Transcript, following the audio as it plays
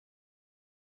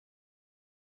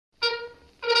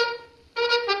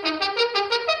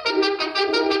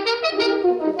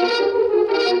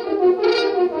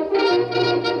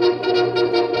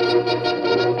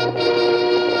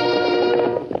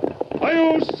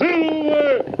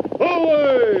Silver!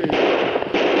 Away!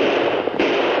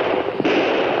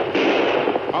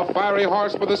 A fiery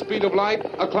horse with the speed of light,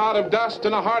 a cloud of dust,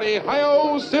 and a hearty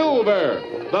hi-yo Silver,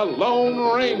 the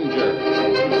Lone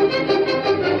Ranger.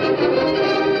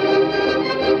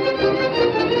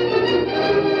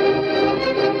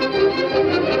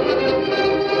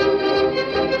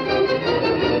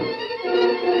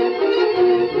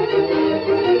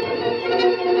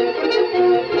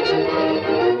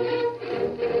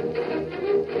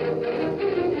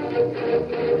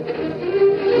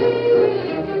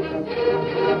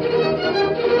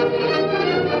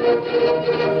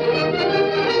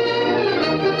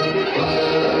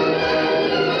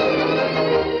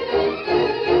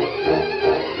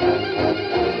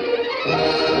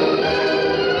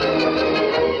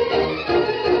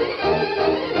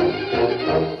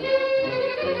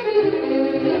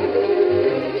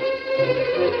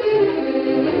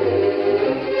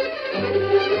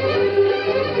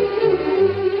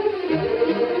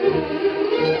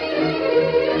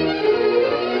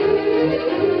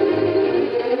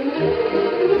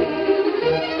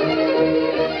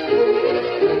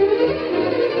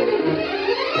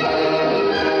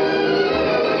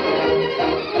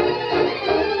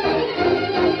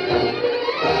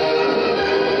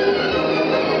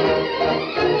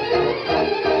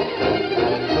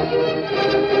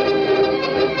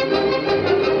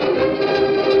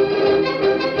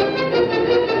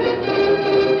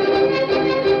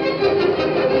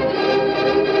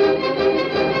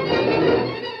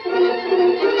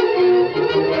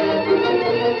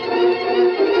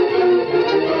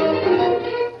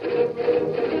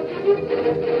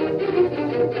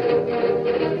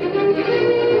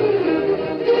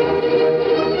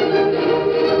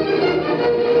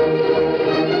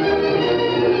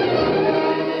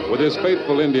 With his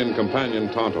faithful Indian companion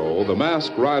Tonto, the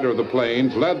masked rider of the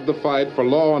plains led the fight for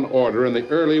law and order in the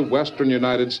early western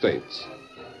United States.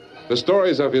 The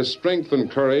stories of his strength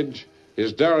and courage,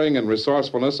 his daring and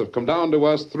resourcefulness have come down to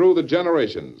us through the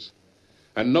generations.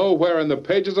 And nowhere in the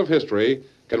pages of history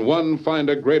can one find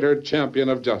a greater champion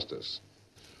of justice.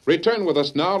 Return with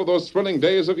us now to those thrilling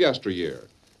days of yesteryear.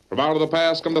 From out of the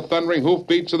past come the thundering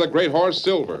hoofbeats of the great horse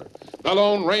Silver. The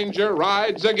Lone Ranger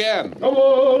rides again. Come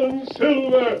on,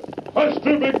 Silver!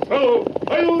 Faster, big fellow!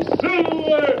 I'll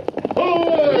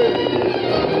Silver!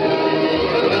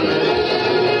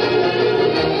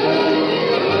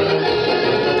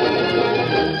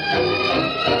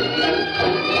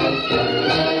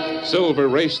 Silver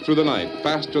raced through the night,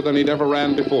 faster than he'd ever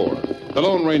ran before. The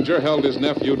Lone Ranger held his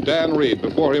nephew, Dan Reed,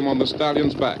 before him on the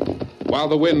stallion's back. While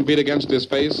the wind beat against his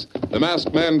face, the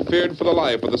masked man feared for the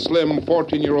life of the slim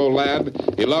 14-year-old lad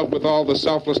he loved with all the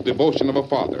selfless devotion of a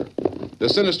father. The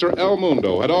sinister El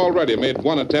Mundo had already made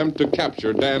one attempt to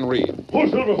capture Dan Reed. Pull,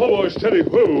 Silver, boy, steady,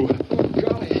 whoa. Oh,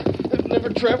 golly, I've never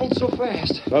traveled so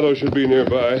fast. Tonto should be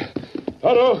nearby.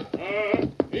 Tonto!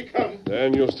 He comes.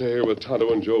 Dan, you'll stay here with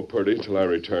Tonto and Joe Purdy till I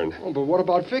return. Oh, but what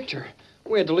about Victor?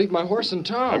 We had to leave my horse in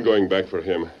town. I'm going back for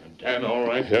him. Dan, all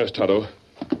right? Yes, Tonto.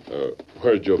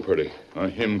 Where's Joe Purdy?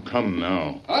 Him come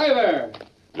now. Hi there.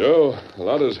 Joe, a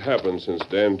lot has happened since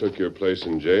Dan took your place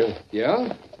in jail.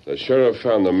 Yeah? The sheriff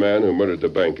found the man who murdered the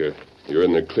banker. You're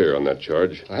in the clear on that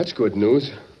charge. That's good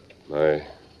news. My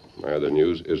other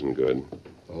news isn't good.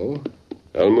 Oh?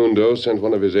 El Mundo sent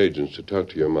one of his agents to talk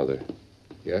to your mother.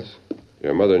 Yes?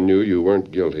 Your mother knew you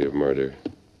weren't guilty of murder.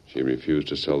 She refused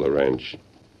to sell the ranch.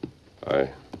 I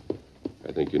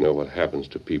think you know what happens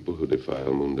to people who defy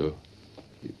El Mundo.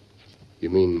 You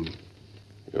mean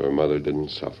Your mother didn't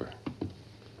suffer.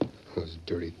 those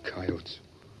dirty coyotes?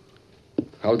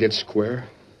 I'll get square.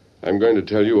 I'm going to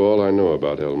tell you all I know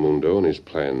about El Mundo and his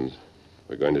plans.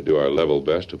 We're going to do our level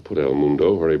best to put El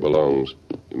Mundo where he belongs.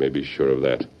 You may be sure of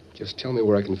that. Just tell me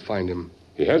where I can find him.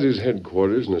 He has his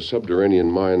headquarters in a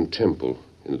subterranean Mayan temple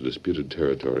in the disputed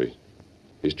territory.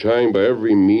 He's trying by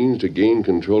every means to gain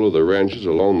control of the ranches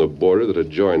along the border that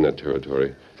adjoin that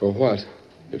territory. For what?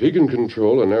 If he can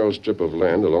control a narrow strip of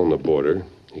land along the border,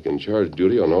 he can charge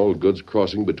duty on all goods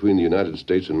crossing between the United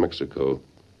States and Mexico.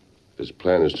 If his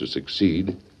plan is to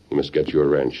succeed, he must get your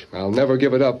ranch. I'll never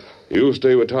give it up. You'll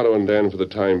stay with Tonto and Dan for the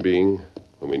time being.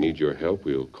 When we need your help,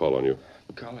 we'll call on you.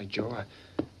 Golly, Joe,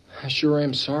 I sure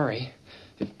am sorry.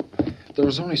 If there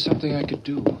was only something I could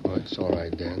do. Oh, it's all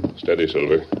right, Dan. Steady,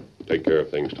 Silver. Take care of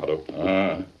things,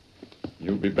 Tonto.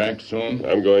 You'll be back soon?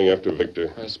 I'm going after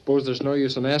Victor. I suppose there's no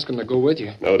use in asking to go with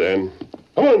you. No, Dan.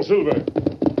 Come on, Silver.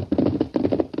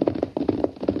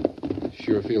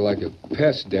 Sure feel like a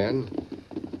pest, Dan.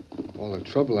 All the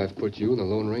trouble I've put you and the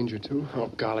Lone Ranger to. Oh,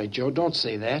 golly, Joe, don't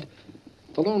say that.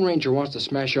 The Lone Ranger wants to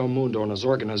smash El Mundo and his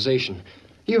organization.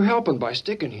 You're helping by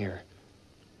sticking here.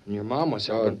 And your mom was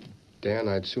helping. Dan,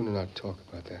 I'd sooner not talk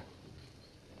about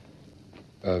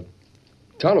that.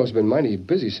 Tonto's been mighty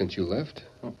busy since you left.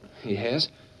 Oh, he has?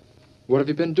 What have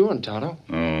you been doing, Tonto?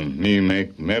 Me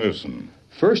make medicine.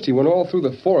 First, he went all through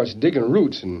the forest digging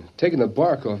roots and taking the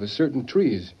bark off of certain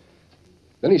trees.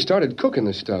 Then he started cooking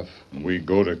the stuff. We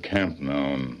go to camp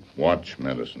now and watch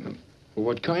medicine. Well,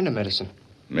 what kind of medicine?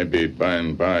 Maybe by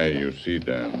and by you see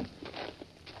Dan.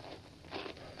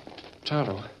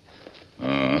 Tonto.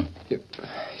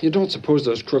 You don't suppose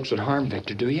those crooks would harm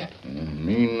Victor, do you?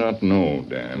 Me not know,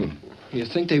 Dan. You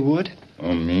think they would?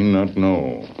 Me not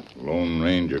know. Lone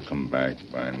Ranger come back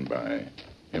by and by.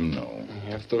 Him know.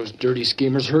 If those dirty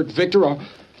schemers hurt Victor, I'll...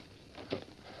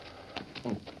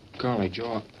 Oh, golly,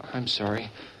 Joe, I'm sorry.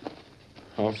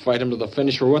 I'll fight them to the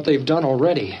finish for what they've done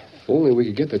already. If only we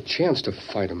could get the chance to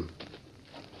fight them.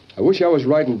 I wish I was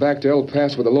riding back to El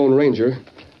Paso with the Lone Ranger,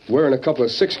 wearing a couple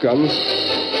of 6 guns.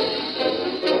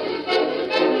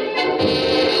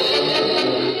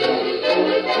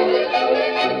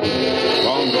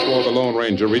 Long before the Lone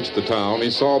Ranger reached the town,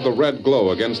 he saw the red glow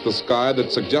against the sky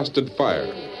that suggested fire.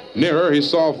 Nearer, he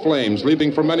saw flames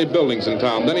leaping from many buildings in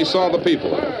town. Then he saw the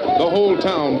people. The whole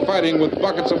town fighting with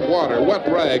buckets of water, wet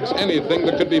rags, anything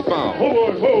that could be found.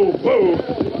 Whoa.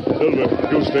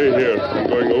 Silver, you stay here. I'm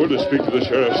going over to speak to the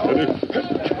sheriff. Steady.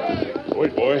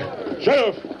 Wait, boy.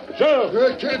 Sheriff!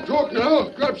 I can't talk now.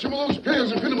 Grab some of those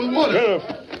pails and fill them with water. Sheriff!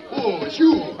 Oh, it's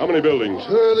you. How many buildings?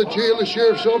 The jail, the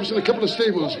sheriff's office, and a couple of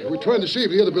stables. We're trying to save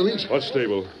the other buildings. What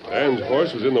stable? Dan's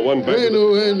horse was in the one back. I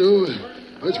know.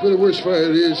 That's where the worst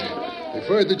fire is. They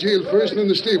fired the jail first and then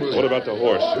the stables. What about the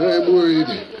horse? I'm worried.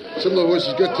 Some of the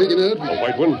horses got taken out. A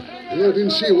white one? I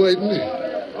didn't see a white one.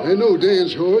 I know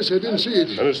Dan's horse. I didn't see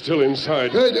it. And it's still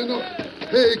inside. I don't know.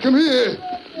 Hey, come here.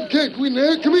 You can't go in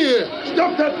there. Come here.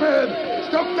 Stop that man.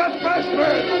 Stop that fast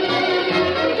man.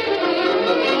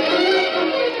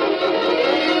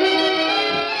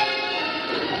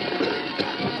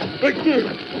 Victor!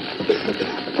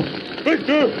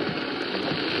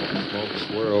 Smoke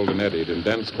swirled and eddied in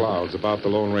dense clouds about the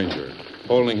Lone Ranger.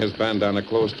 Holding his bandana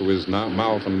close to his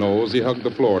mouth and nose, he hugged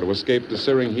the floor to escape the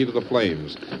searing heat of the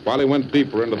flames, while he went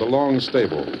deeper into the long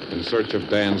stable in search of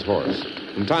Dan's horse.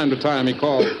 From time to time, he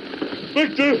called,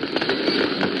 Victor!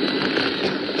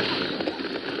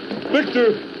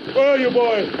 Victor! Where are you,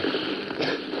 boy?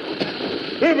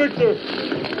 Here, Victor!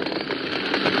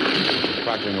 The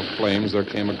crackling of flames, there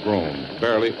came a groan,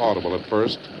 barely audible at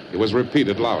first. It was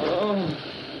repeated louder.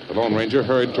 The Lone Ranger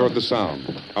hurried toward the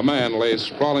sound. A man lay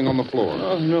sprawling on the floor.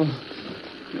 Oh, no.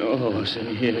 No horse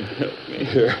in here. Help me.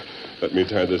 Here, let me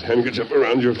tie this handkerchief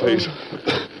around your face.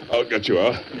 I'll get you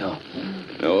out.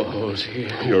 No horse here.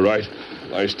 You're right.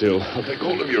 Lie still. I'll take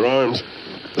hold of your arms.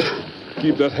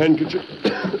 Keep that handkerchief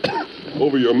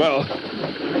over your mouth.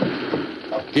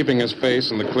 Keeping his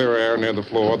face in the clear air near the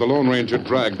floor, the Lone Ranger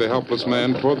dragged the helpless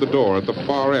man toward the door at the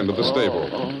far end of the stable.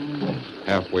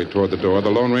 Halfway toward the door,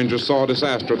 the Lone Ranger saw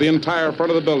disaster. The entire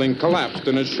front of the building collapsed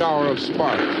in a shower of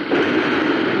sparks.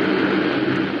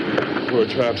 We're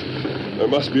trapped. There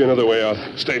must be another way out.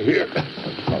 Stay here.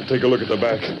 I'll take a look at the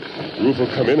back. Roof will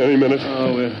come in any minute.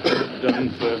 Oh, we're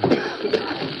done for.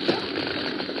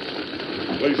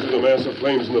 Places a mass of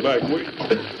flames in the back. Wait.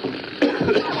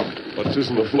 What's this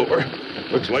on the floor?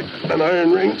 Looks like an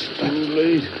iron ring. Too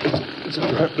late. It's a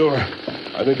trap door.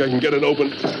 I think I can get it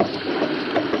open.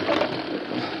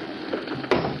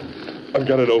 I've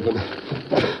got it open.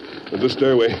 There's a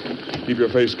stairway. Keep your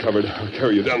face covered. I'll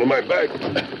carry you down to my back.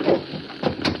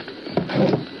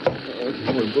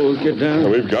 We'll both get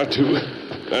down. We've got to.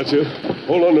 That's it.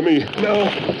 Hold on to me. Now.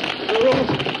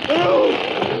 No.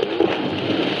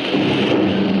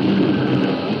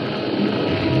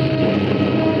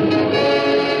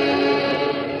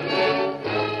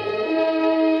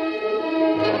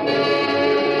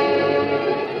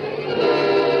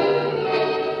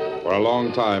 For a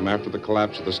long time after the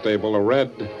collapse of the stable, a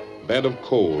red bed of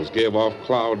coals gave off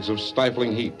clouds of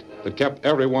stifling heat that kept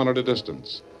everyone at a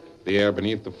distance. The air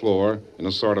beneath the floor, in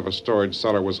a sort of a storage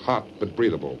cellar, was hot but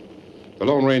breathable. The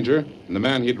Lone Ranger and the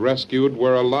man he'd rescued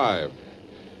were alive.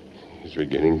 He's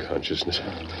regaining consciousness.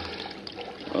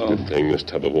 Good thing this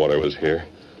tub of water was here.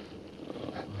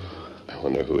 I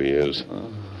wonder who he is.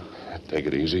 Take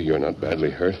it easy. You're not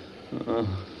badly hurt.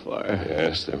 Fire.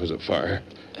 Yes, there was a fire.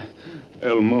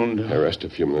 El Mundo. I rest a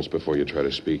few minutes before you try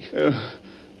to speak. El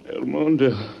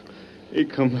Mundo. He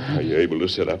come. Are you able to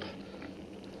sit up?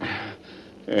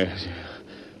 Yes.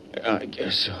 I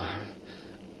guess so.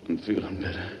 I'm feeling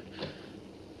better.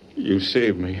 You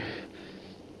saved me.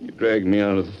 You dragged me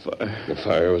out of the fire. The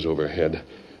fire was overhead.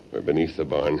 We're beneath the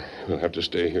barn. We'll have to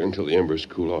stay here until the embers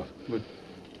cool off. But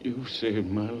you saved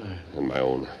my life. And my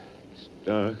own. It's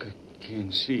dark. I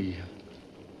can't see.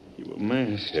 You were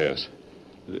masked. Yes.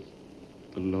 The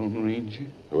Lone Ranger?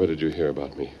 Where did you hear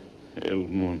about me? El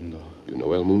Mundo. You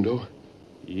know El Mundo?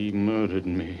 He murdered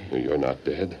me. You're not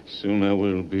dead. Soon I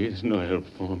will be. There's no help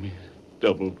for me.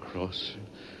 Double crosser.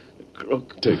 A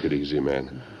crook. Take it easy,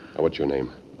 man. Now, what's your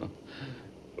name?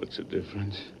 What's the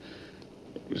difference?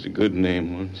 It was a good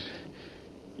name once.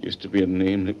 Used to be a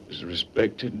name that was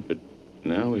respected, but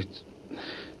now it's...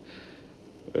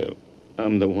 Well,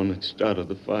 I'm the one that started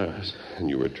the fires. And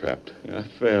you were trapped. I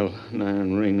fell. An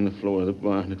iron ring in the floor of the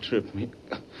barn that tripped me.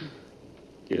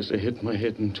 Guess I hit my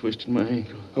head and twisted my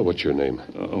ankle. Oh, what's your name?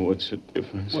 Oh, what's the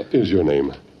difference? What is your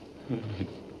name?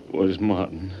 It was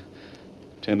Martin.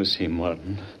 Tennessee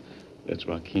Martin. That's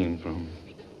where I came from.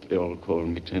 They all called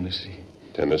me Tennessee.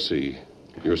 Tennessee.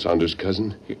 You're Saunders'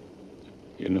 cousin?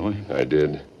 You know him? I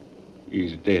did.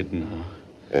 He's dead now.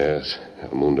 Yes.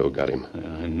 El Mundo got him.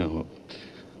 I know.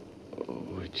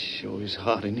 Oh, it sure is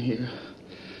hot in here.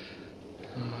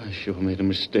 Oh, I sure made a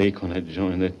mistake when I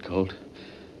joined that cult.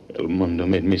 El Mundo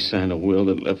made me sign a will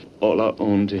that left all I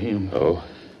owned to him. Oh?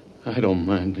 I don't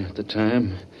mind at the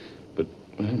time. But,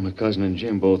 well, my cousin and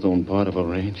Jim both own part of a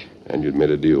ranch. And you'd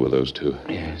made a deal with those two?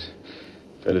 Yes.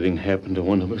 If anything happened to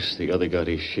one of us, the other got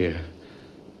his share.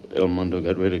 El Mundo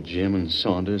got rid of Jim and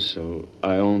Saunders, so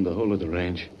I owned the whole of the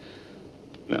ranch.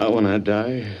 Now, when I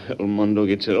die, El Mundo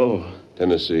gets it all.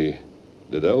 Tennessee,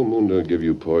 did El Mundo give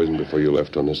you poison before you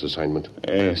left on this assignment?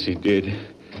 Yes, he did.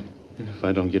 And if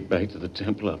I don't get back to the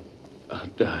temple, I'll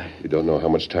die. You don't know how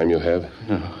much time you have?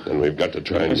 No. Then we've got to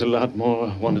try and... There's a lot more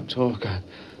I want to talk. I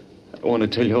want to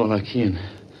tell you all I can.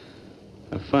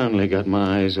 I finally got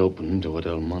my eyes open to what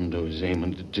El Mundo is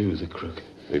aiming to do, the crook.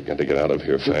 We've got to get out of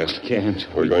here fast. We can't.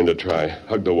 We're going to try.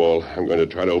 Hug the wall. I'm going to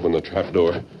try to open the trap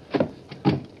door.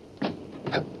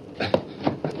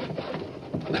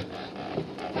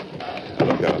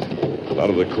 Look out. A lot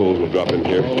of the coals will drop in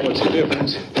here. Oh, what's the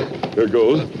difference? Here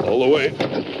goes. All the way.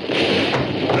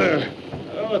 There.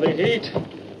 Oh, the heat.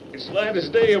 It's light as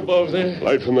day above there.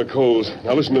 Light from the coals.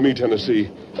 Now listen to me, Tennessee.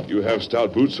 You have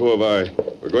stout boots, so have I.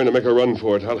 We're going to make a run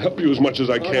for it. I'll help you as much as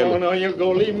I can. No, you go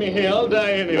leave me here. I'll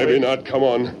die anyway. Maybe not. Come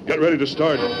on. Get ready to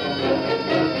start.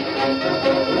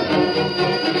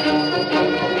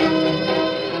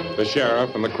 The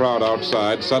sheriff and the crowd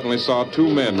outside suddenly saw two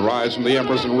men rise from the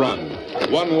embers and run.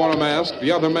 One wore a mask,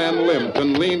 the other man limped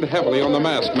and leaned heavily on the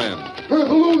masked man. The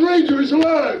Lone Ranger is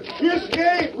alive. He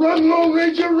escaped. Run, Lone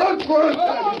Ranger, run for it.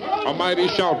 A mighty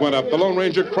shout went up. The Lone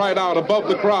Ranger cried out above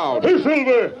the crowd. Hey,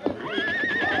 Silver.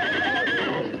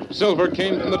 Silver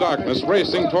came from the darkness,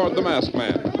 racing toward the masked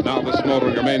man. Now the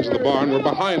smoldering remains of the barn were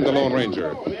behind the Lone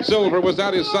Ranger. Silver was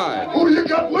at his side. Who you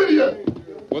got with you?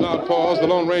 Without pause, the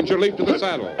Lone Ranger leaped to the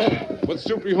saddle. With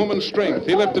superhuman strength,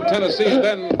 he lifted Tennessee,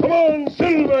 then... Come on,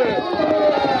 Silver!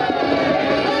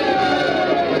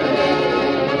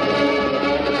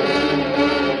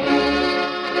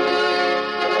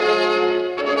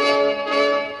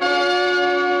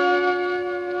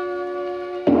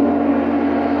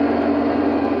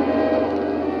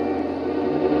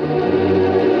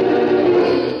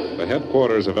 The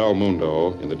headquarters of El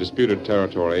Mundo in the disputed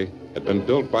territory had been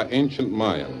built by ancient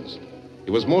Mayans.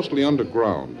 It was mostly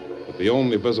underground, with the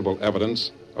only visible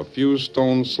evidence of few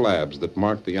stone slabs that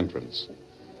marked the entrance.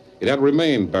 It had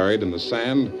remained buried in the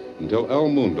sand until El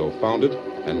Mundo found it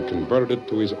and converted it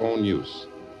to his own use.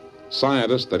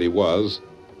 Scientist that he was,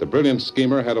 the brilliant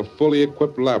schemer had a fully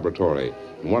equipped laboratory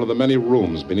in one of the many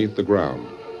rooms beneath the ground.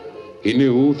 He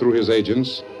knew, through his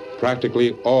agents,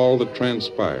 practically all that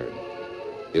transpired.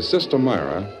 His sister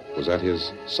Myra was at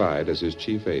his side as his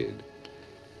chief aide.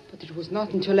 But it was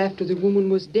not until after the woman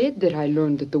was dead that I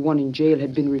learned that the one in jail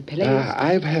had been replaced.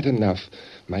 I've had enough.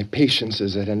 My patience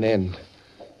is at an end.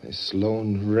 This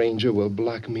Lone Ranger will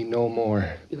block me no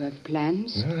more. You have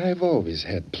plans? I've always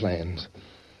had plans.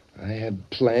 I had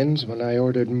plans when I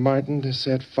ordered Martin to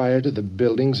set fire to the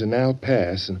buildings in El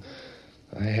Paso, and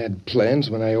I had plans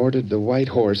when I ordered the white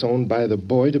horse owned by the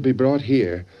boy to be brought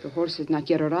here. The horse has not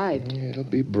yet arrived. It'll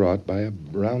be brought by a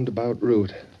roundabout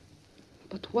route.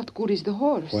 But what good is the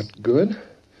horse? What good?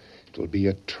 It will be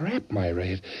a trap,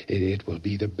 Myra. It will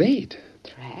be the bait.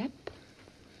 Trap?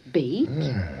 Bait?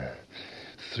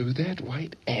 Through that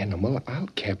white animal, I'll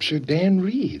capture Dan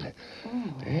Reed.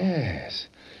 Oh. Yes.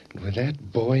 And with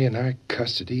that boy in our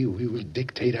custody, we will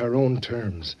dictate our own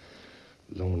terms.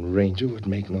 Lone Ranger would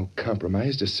make no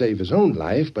compromise to save his own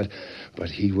life, but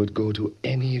he would go to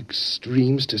any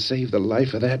extremes to save the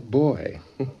life of that boy.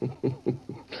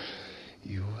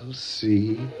 You will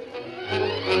see.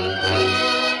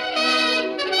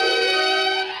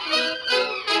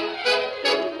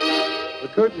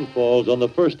 curtain falls on the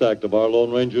first act of our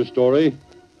Lone Ranger story.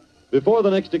 Before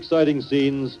the next exciting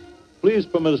scenes, please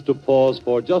permit us to pause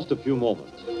for just a few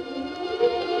moments.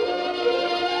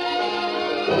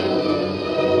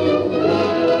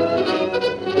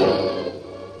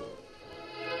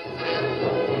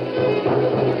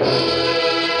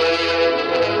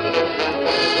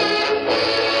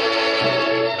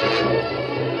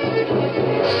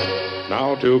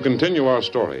 Now, to continue our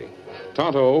story.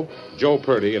 Tonto, Joe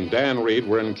Purdy, and Dan Reed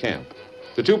were in camp.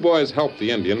 The two boys helped the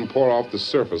Indian pour off the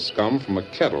surface scum from a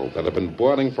kettle that had been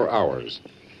boiling for hours.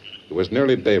 It was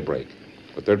nearly daybreak,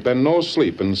 but there'd been no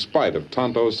sleep in spite of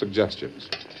Tonto's suggestions.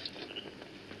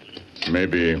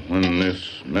 Maybe when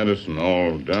this medicine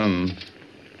all done,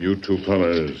 you two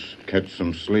fellas catch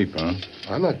some sleep, huh?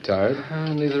 I'm not tired.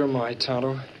 Neither am I,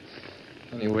 Tonto.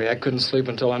 Anyway, I couldn't sleep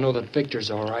until I know that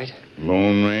Victor's all right.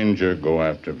 Lone Ranger go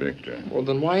after Victor. Well,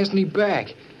 then why isn't he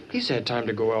back? He's had time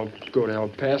to go to El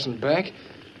Paso and back.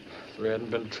 If there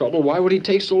hadn't been trouble, why would he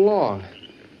take so long?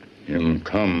 Him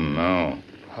come now.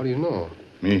 How do you know?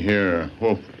 Me hear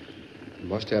whoop. You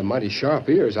must have mighty sharp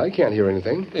ears. I can't hear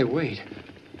anything. Hey, wait.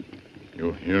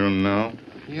 You hear him now?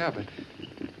 Yeah,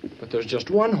 but there's just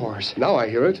one horse. Now I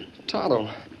hear it. Tonto,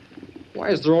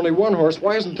 why is there only one horse?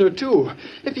 Why isn't there two?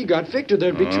 If he got Victor,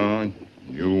 there'd be two.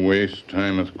 You waste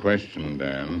time with question,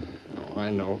 Dan. Oh,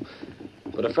 I know.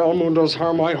 But if El Mundo's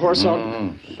harm my horse,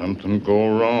 I'll... Something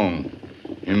go wrong.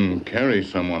 Him carry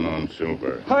someone on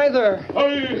Silver. Hi there.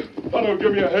 Hi! Tonto,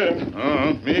 give me a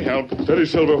hand. Me help. Steady,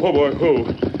 Silver. Oh, boy, who?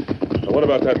 Now, what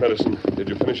about that medicine? Did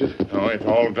you finish it? No, it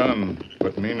all done.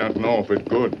 But me not know if it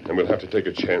good. And we'll have to take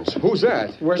a chance. Who's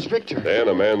that? Where's Victor? Dan,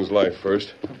 a man's life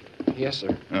first. Yes,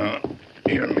 sir.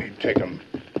 Here, me take him.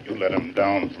 You let him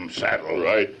down from saddle.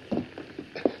 Right.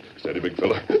 Steady, big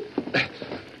fella.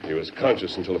 He was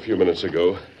conscious until a few minutes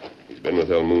ago. He's been with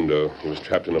El Mundo. He was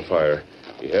trapped in a fire.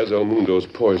 He has El Mundo's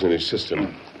poison in his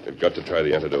system. We've got to try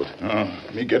the antidote.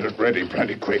 Me get it ready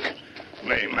plenty quick.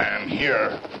 Lay man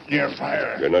here, near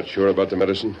fire. You're not sure about the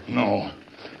medicine? No,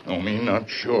 me not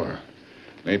sure.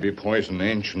 Maybe poison,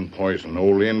 ancient poison,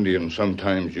 old Indians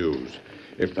sometimes use.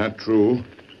 If that true,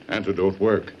 antidote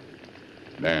work.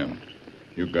 Dan,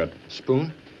 you got...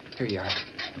 Spoon? Here you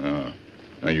are.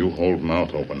 Now you hold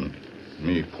mouth open.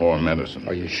 Me pour medicine.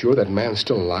 Are you sure that man's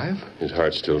still alive? His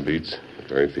heart still beats, but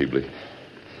very feebly.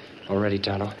 All ready,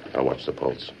 Tonto. I'll watch the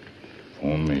pulse.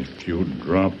 Only few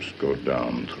drops go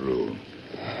down through.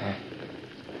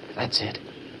 That's it.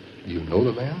 Do you know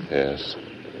the man? Yes.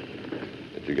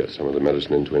 Did you get some of the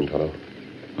medicine into him, Tonto?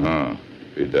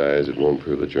 If he dies, it won't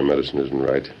prove that your medicine isn't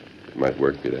right. It might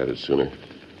work if you'd had it sooner.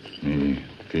 Me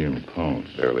feel pulse.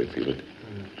 Barely feel it.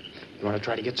 You want to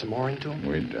try to get some more into him?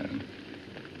 Wait, Dan.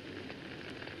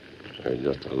 There's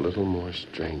just a little more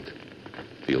strength.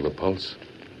 Feel the pulse?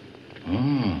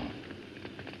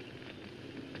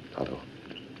 Tonto,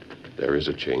 there is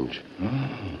a change.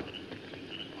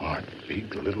 Heart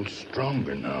beat a little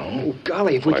stronger now. Oh,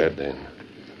 golly, if we Quiet, Dan.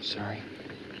 Sorry.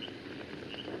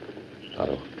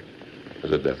 Tonto,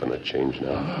 there's a definite change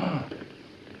now.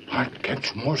 Heart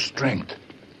catch more strength.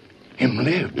 Him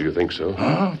live. Do you think so?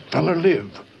 Feller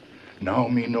live. Now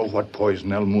me know what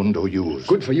poison El Mundo use.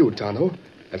 Good for you, Tonto.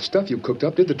 That stuff you cooked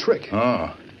up did the trick.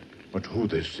 But who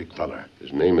this sick feller?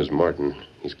 His name is Martin.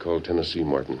 He's called Tennessee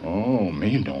Martin. Oh,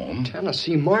 me know him.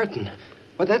 Tennessee Martin.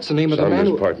 Well, that's the name of the man his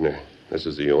who... partner. This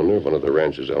is the owner of one of the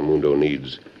ranches El Mundo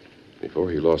needs. Before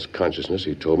he lost consciousness,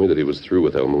 he told me that he was through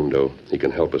with El Mundo. He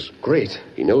can help us. Great.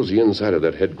 He knows the inside of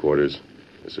that headquarters.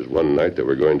 This is one night that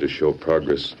we're going to show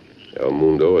progress. El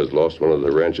Mundo has lost one of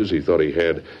the ranches he thought he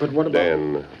had. But what about...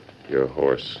 Dan, your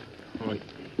horse. Oh,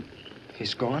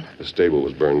 he's gone? The stable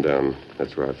was burned down.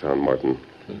 That's where I found Martin.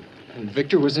 And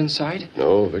Victor was inside?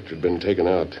 No, Victor had been taken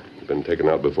out. He'd been taken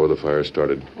out before the fire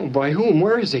started. Oh, by whom?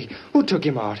 Where is he? Who took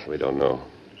him out? We don't know.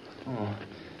 Oh,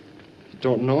 you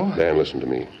don't know? Dan, listen to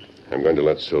me. I'm going to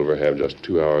let Silver have just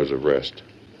 2 hours of rest.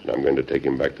 And I'm going to take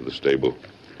him back to the stable.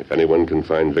 If anyone can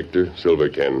find Victor, Silver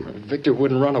can. Victor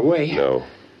wouldn't run away. No.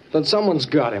 Then someone's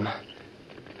got him.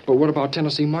 But what about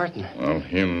Tennessee Martin? Well,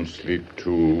 him sleep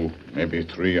 2, maybe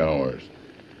 3 hours.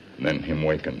 Then him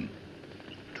waken.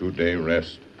 2-day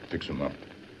rest, fix him up.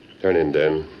 Turn in,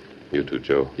 Dan. You too,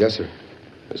 Joe. Yes, sir.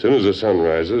 As soon as the sun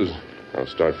rises, I'll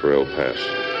start for El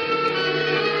Paso.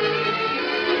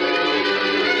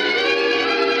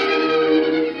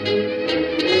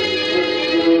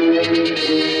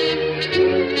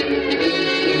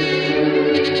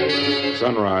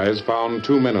 Sunrise found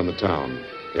 2 men in the town.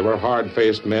 They were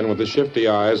hard-faced men with the shifty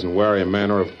eyes and wary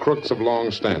manner of crooks of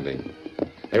long standing.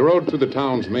 They rode through the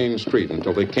town's main street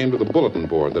until they came to the bulletin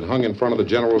board that hung in front of the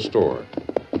general store.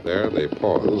 There they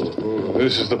paused.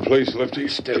 This is the place, Lefty.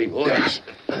 Steady, boys.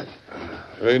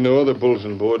 There ain't no other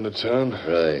bulletin board in the town.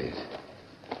 Right.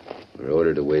 We're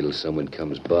ordered to wait till someone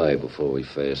comes by before we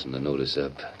fasten the notice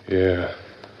up. Yeah.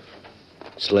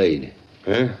 Slade.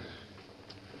 Huh?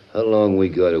 How long we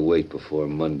gotta wait before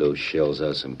Mundo shells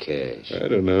out some cash? I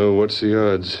don't know. What's the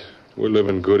odds? We're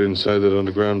living good inside that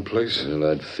underground place. Well,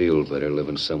 I'd feel better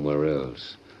living somewhere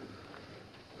else.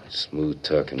 That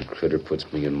smooth-talking critter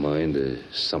puts me in mind of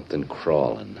something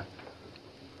crawling.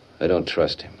 I don't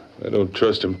trust him. I don't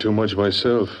trust him too much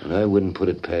myself. And I wouldn't put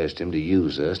it past him to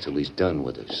use us till he's done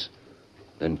with us.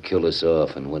 Then kill us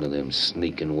off in one of them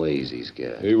sneaking ways he's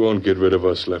got. He won't get rid of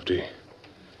us, Lefty.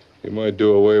 He might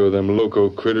do away with them loco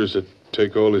critters that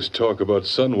take all his talk about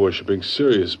sun worshipping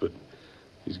serious, but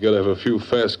he's got to have a few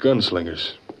fast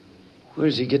gunslingers. Where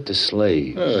does he get the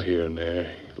slaves? Oh, here and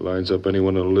there. He lines up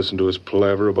anyone who'll listen to his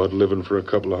palaver about living for a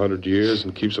couple of 100 years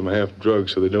and keeps them half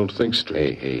drugged so they don't think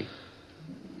straight. Hey.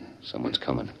 Someone's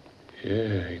coming.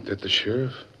 Yeah, ain't that the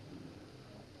sheriff?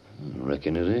 I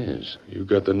reckon it is. You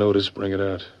got the notice, bring it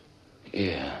out.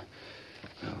 Yeah.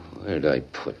 Where'd I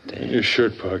put that? In your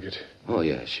shirt pocket. Oh,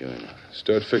 yeah, sure enough.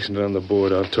 Start fixing it on the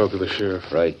board. I'll talk to the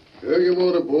sheriff. Right. Well, good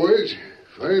morning, boys.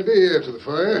 Fine day after the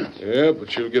fire. Yeah,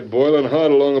 but you'll get boiling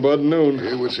hot along about noon.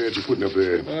 Hey, what's that you're putting up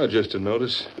there? Just a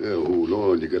notice. Now, hold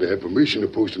on. You gotta have permission to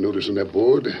post a notice on that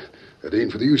board. That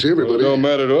ain't for the use of everybody. Well, it don't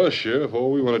matter to us, Sheriff.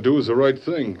 All we want to do is the right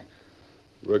thing.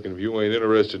 Reckon if you ain't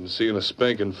interested in seeing a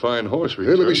spanking fine horse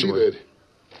return... Hey, let me see that.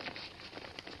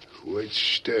 White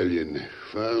stallion,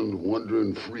 found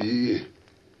wandering free,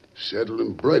 saddled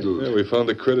and bridled. Yeah, we found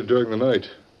the critter during the night.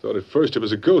 Thought at first it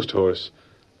was a ghost horse.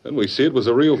 Then we see it was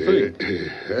a real thing.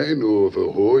 I know of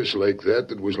a horse like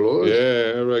that was lost.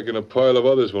 Yeah, I reckon a pile of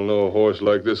others will know a horse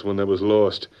like this one that was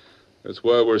lost. That's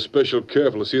why we're special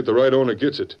careful to see if the right owner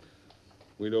gets it.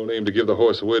 We don't aim to give the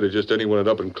horse away to just anyone that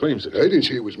up and claims it. I didn't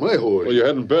say it was my horse. Well, you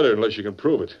hadn't better unless you can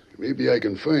prove it. Maybe I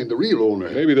can find the real owner.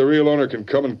 Maybe the real owner can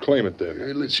come and claim it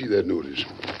then. Let's see that notice.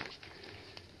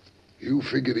 You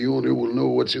figure the owner will know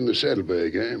what's in the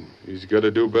saddlebag, eh? He's got to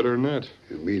do better than that.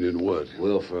 You meaning what?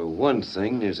 Well, for one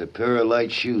thing, there's a pair of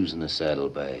light shoes in the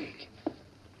saddlebag.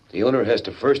 The owner has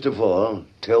to, first of all,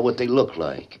 tell what they look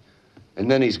like. And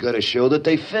then he's got to show that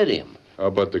they fit him. How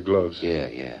about the gloves?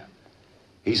 Yeah.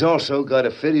 He's also got to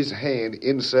fit his hand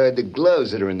inside the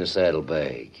gloves that are in the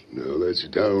saddlebag. No, that's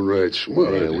downright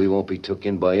smart. Yeah, we won't be took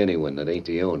in by anyone that ain't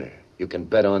the owner. You can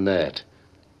bet on that.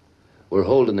 We're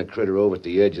holding the critter over at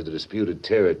the edge of the disputed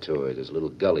territory. There's a little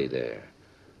gully there.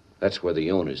 That's where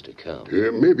the owner's to come. Yeah,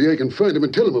 maybe I can find him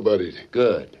and tell him about it.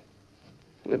 Good.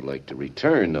 We'd like to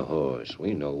return the horse.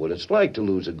 We know what it's like to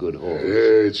lose a good horse.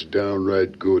 Yeah, it's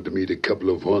downright good to meet a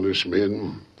couple of honest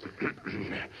men.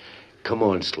 Come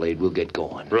on, Slade. We'll get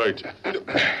going. Right.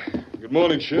 Good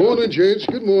morning, Sheriff. Morning, gents.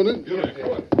 Good morning. Come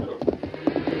on.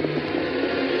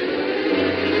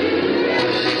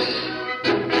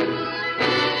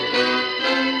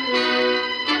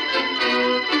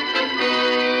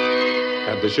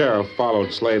 Had the sheriff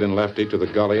followed Slade and Lefty to the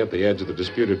gully at the edge of the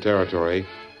disputed territory,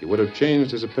 he would have changed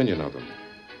his opinion of them.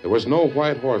 There was no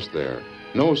white horse there,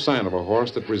 no sign of a horse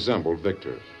that resembled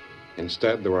Victor's.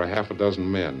 Instead, there were half a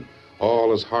dozen men,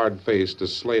 all as hard-faced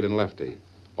as Slade and Lefty,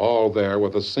 all there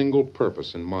with a single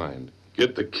purpose in mind.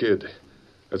 Get the kid.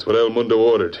 That's what El Mundo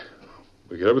ordered.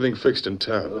 We get everything fixed in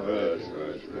town.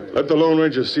 Let the Lone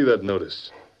Ranger see that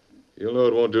notice. He'll know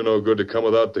it won't do no good to come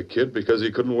without the kid because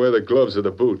he couldn't wear the gloves or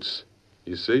the boots.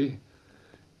 You see?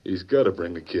 He's got to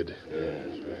bring the kid.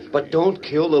 But don't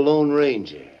kill the Lone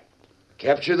Ranger.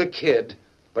 Capture the kid,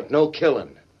 but no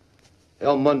killing.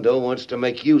 El Mundo wants to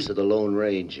make use of the Lone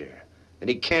Ranger. And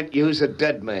he can't use a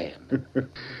dead man.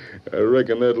 I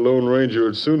reckon that Lone Ranger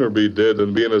would sooner be dead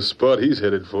than be in a spot he's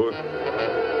headed for.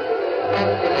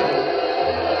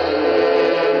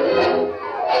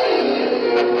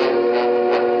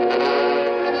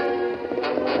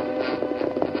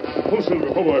 Ho,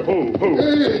 Silver, ho, boy, ho, ho.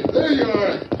 Hey, there you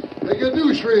are. I got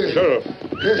news for you. Sheriff.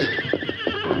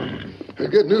 I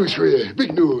got news for you.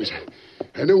 Big news.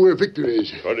 I know where Victor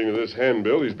is. According to this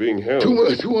handbill, he's being held.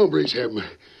 Two hombres have him.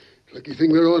 Lucky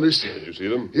thing they're honest. Did you see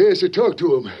them? Yes, I talked to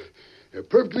them. They're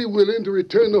perfectly willing to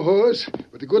return the horse,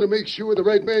 but they're going to make sure the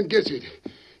right man gets it.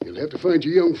 You'll have to find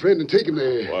your young friend and take him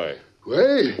there. Why?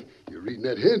 Why? You're reading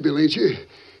that handbill, ain't you?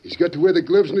 He's got to wear the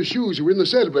gloves and the shoes that were in the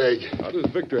saddlebag. How does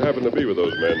Victor happen to be with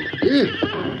those men?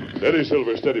 Yeah. Steady,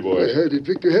 Silver, steady, boy. How did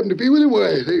Victor happen to be with him?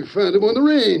 Why, they found him on the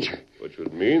range. Which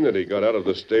would mean that he got out of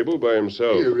the stable by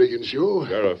himself. Yeah, reckon so.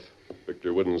 Sheriff,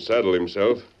 Victor wouldn't saddle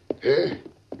himself. Yeah?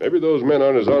 Maybe those men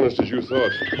aren't as honest as you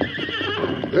thought.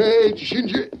 Hey,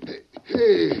 shouldn't you...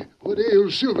 Hey, What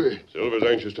ails Silver? Silver's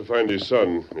anxious to find his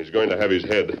son. He's going to have his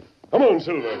head. Come on,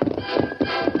 Silver.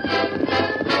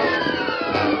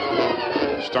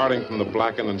 Starting from the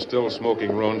blackened and still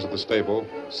smoking ruins of the stable,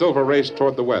 Silver raced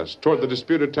toward the west, toward the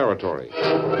disputed territory.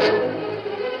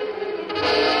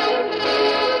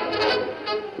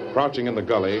 Crouching in the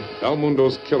gully, El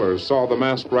Mundo's killers saw the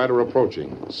masked rider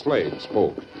approaching. Slade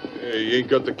spoke. Hey, he ain't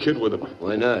got the kid with him.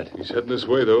 Why not? He's heading this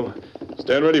way, though.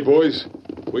 Stand ready, boys.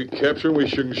 If we capture him, we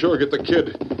should sure get the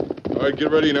kid. All right,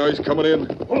 get ready now. He's coming in.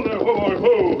 Hold there,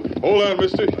 whoa. Hold on,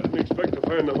 mister. I didn't expect to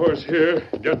find the horse here.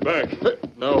 Get back. Hey,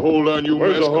 now hold on, you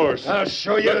Where's the horse? I'll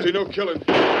show you. Lefty, no killing.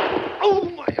 Oh,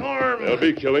 my arm! There'll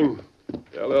be killing.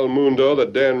 Tell El Mundo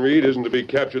that Dan Reed isn't to be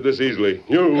captured this easily.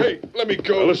 You. Hey, let me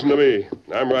go. Now listen to me.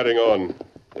 I'm riding on.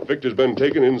 If Victor's been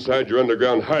taken inside your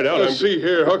underground hideout, See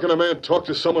here, how can a man talk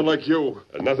to someone like you?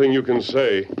 There's nothing you can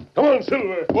say. Come on,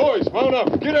 Silver. Boys, mount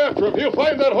up. Get after him. He'll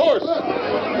find that horse.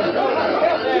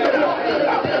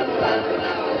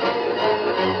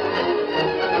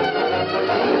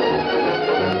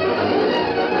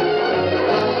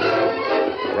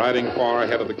 Riding far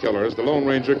ahead of the killers, the Lone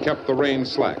Ranger kept the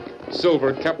reins slack.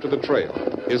 Silver kept to the trail.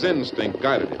 His instinct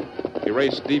guided him. He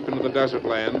raced deep into the desert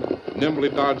land, nimbly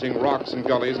dodging rocks and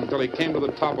gullies until he came to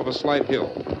the top of a slight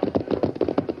hill.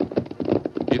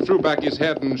 He threw back his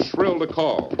head and shrilled a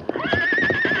call.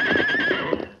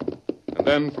 And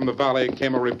then from the valley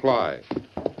came a reply.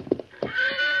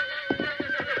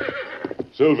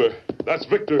 Silver, that's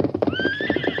Victor.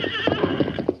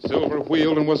 Silver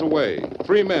wheeled and was away.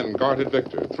 3 men guarded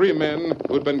Victor. 3 men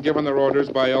who'd been given their orders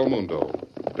by El Mundo.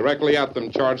 Directly at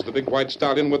them charged the big white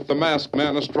stallion with the masked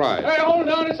man astride. Hey, hold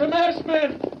on, it's a masked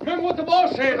man. Remember what the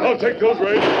boss said. I'll take those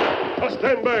reins. Now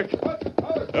stand back.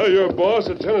 Now your boss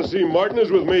at Tennessee Martin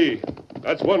is with me.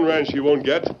 That's one ranch he won't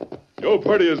get. Joe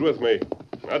Purdy is with me.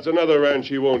 That's another ranch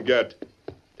he won't get.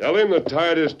 Tell him the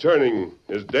tide is turning.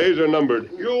 His days are numbered.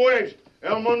 You wait.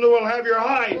 El Mundo will have your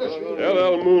hide. Tell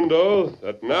El Mundo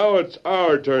that now it's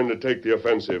our turn to take the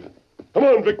offensive. Come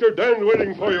on, Victor. Dan's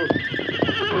waiting for you.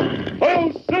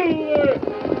 Ho, Silver!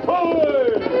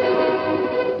 Away!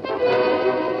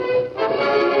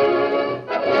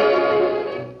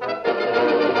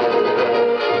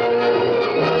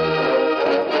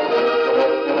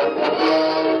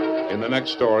 In the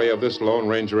next story of this Lone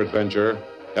Ranger adventure,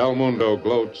 El Mundo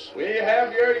gloats. We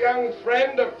have your young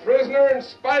friend a prisoner in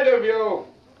spite of you.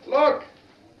 Look,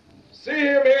 see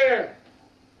him here.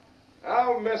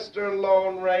 Now, Mr.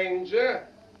 Lone Ranger,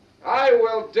 I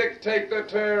will dictate the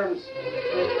terms.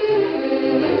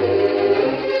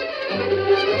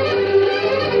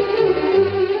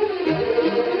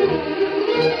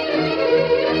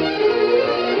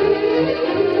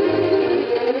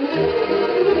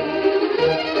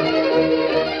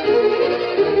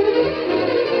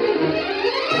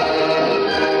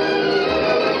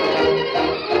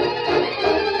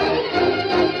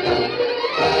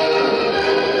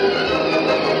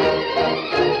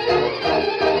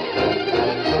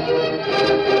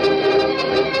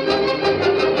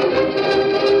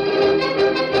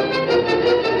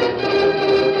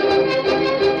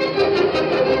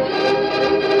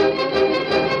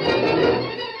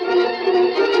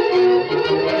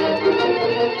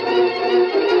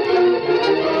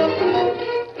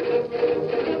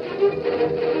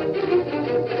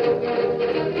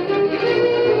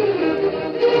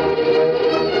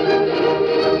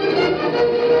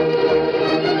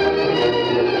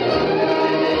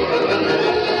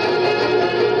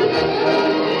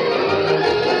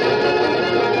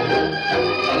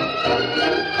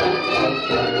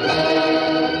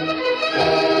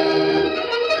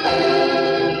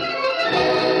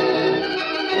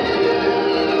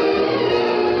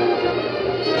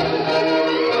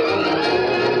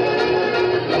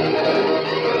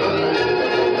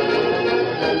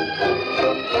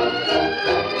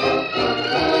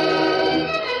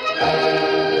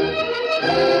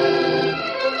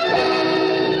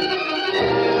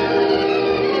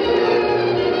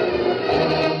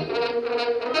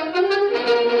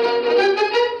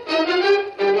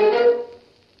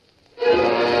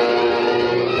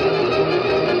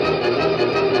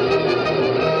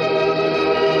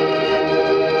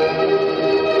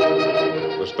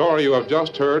 The story you have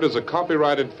just heard is a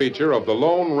copyrighted feature of the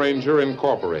Lone Ranger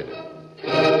Incorporated.